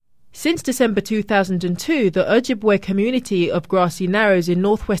Since December 2002, the Ojibwe community of Grassy Narrows in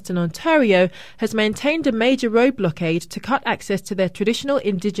northwestern Ontario has maintained a major road blockade to cut access to their traditional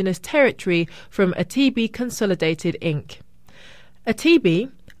Indigenous territory from Atibi Consolidated Inc.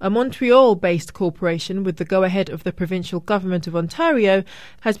 Atibi, a Montreal-based corporation with the go-ahead of the provincial government of Ontario,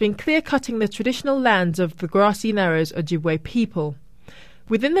 has been clear-cutting the traditional lands of the Grassy Narrows Ojibwe people.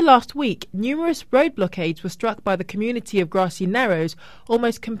 Within the last week, numerous road blockades were struck by the community of Grassy Narrows,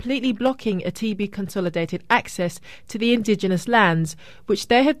 almost completely blocking Atibi Consolidated access to the Indigenous lands, which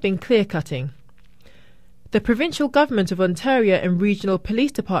they have been clear-cutting. The provincial government of Ontario and regional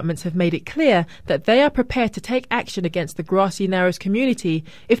police departments have made it clear that they are prepared to take action against the Grassy Narrows community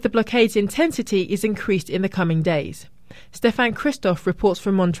if the blockade's intensity is increased in the coming days. Stéphane Christophe reports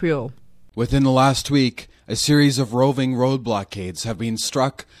from Montreal. Within the last week, a series of roving road blockades have been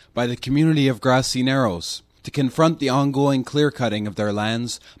struck by the community of Grassy Narrows to confront the ongoing clear-cutting of their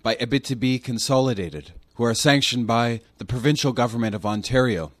lands by Abitibi Consolidated, who are sanctioned by the provincial government of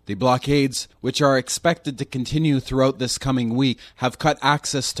Ontario. The blockades, which are expected to continue throughout this coming week, have cut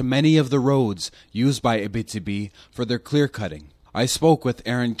access to many of the roads used by Abitibi for their clear-cutting. I spoke with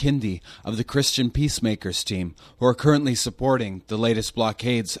Aaron Kindy of the Christian Peacemakers team, who are currently supporting the latest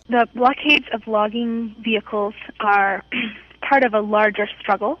blockades. The blockades of logging vehicles are part of a larger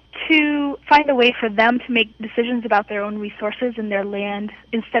struggle to find a way for them to make decisions about their own resources and their land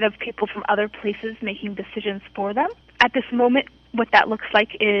instead of people from other places making decisions for them. At this moment, what that looks like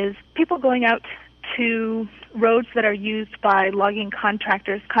is people going out to roads that are used by logging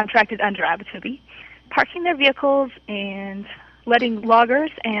contractors contracted under Abitibi, parking their vehicles and letting loggers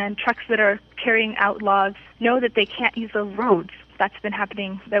and trucks that are carrying out logs know that they can't use those roads. That's been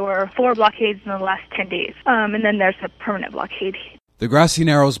happening. There were 4 blockades in the last 10 days, and then there's a permanent blockade. The Grassy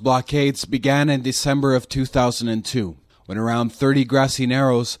Narrows blockades began in December of 2002, when around 30 Grassy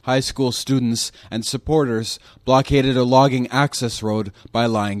Narrows high school students and supporters blockaded a logging access road by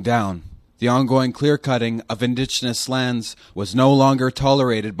lying down. The ongoing clear-cutting of Indigenous lands was no longer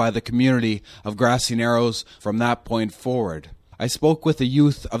tolerated by the community of Grassy Narrows from that point forward. I spoke with the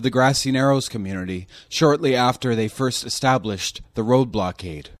youth of the Grassy Narrows community shortly after they first established the road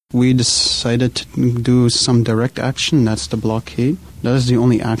blockade. We decided to do some direct action, that's the blockade. That is the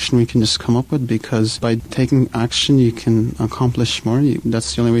only action we can just come up with, because by taking action you can accomplish more.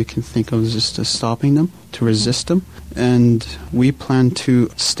 That's the only way you can think of, is just stopping them, to resist them. And we plan to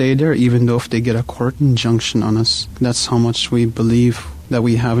stay there even though if they get a court injunction on us. That's how much we believe that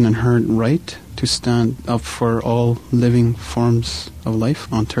we have an inherent right to stand up for all living forms of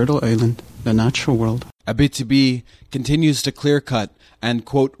life on Turtle Island, the natural world. Abitibi continues to clear-cut and,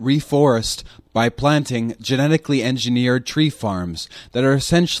 quote, reforest by planting genetically engineered tree farms that are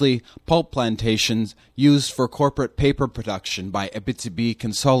essentially pulp plantations used for corporate paper production by Abitibi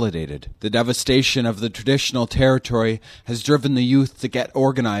Consolidated. The devastation of the traditional territory has driven the youth to get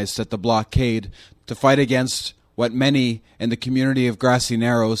organized at the blockade to fight against what many in the community of Grassy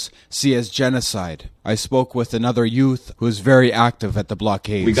Narrows see as genocide. I spoke with another youth who is very active at the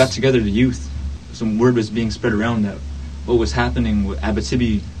blockades. We got together, the youth. Some word was being spread around that what was happening with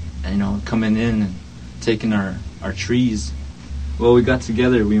Abitibi, coming in and taking our trees. Well, we got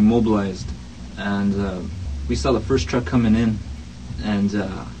together, we mobilized, and we saw the first truck coming in, and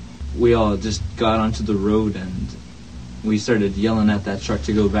we all just got onto the road, and we started yelling at that truck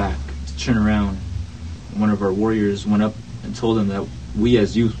to go back, to turn around. One of our warriors went up and told them that we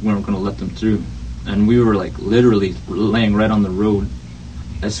as youth weren't going to let them through. And we were literally laying right on the road.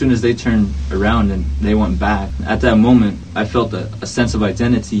 As soon as they turned around and they went back, at that moment I felt a sense of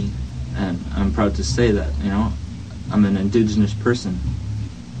identity, and I'm proud to say that, I'm an Indigenous person.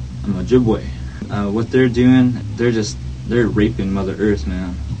 I'm a Ojibwe. What they're doing, they're raping Mother Earth,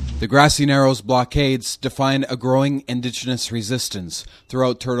 man. The Grassy Narrows blockades define a growing Indigenous resistance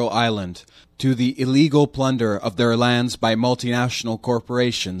throughout Turtle Island to the illegal plunder of their lands by multinational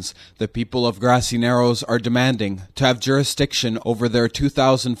corporations. The people of Grassy Narrows are demanding to have jurisdiction over their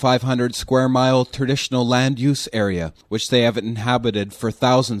 2,500 square mile traditional land use area, which they have inhabited for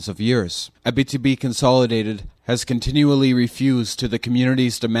thousands of years. Abitibi Consolidated has continually refused to the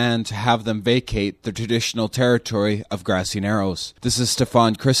community's demand to have them vacate the traditional territory of Grassy Narrows. This is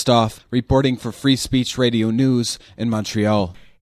Stéphane Christophe reporting for Free Speech Radio News in Montreal.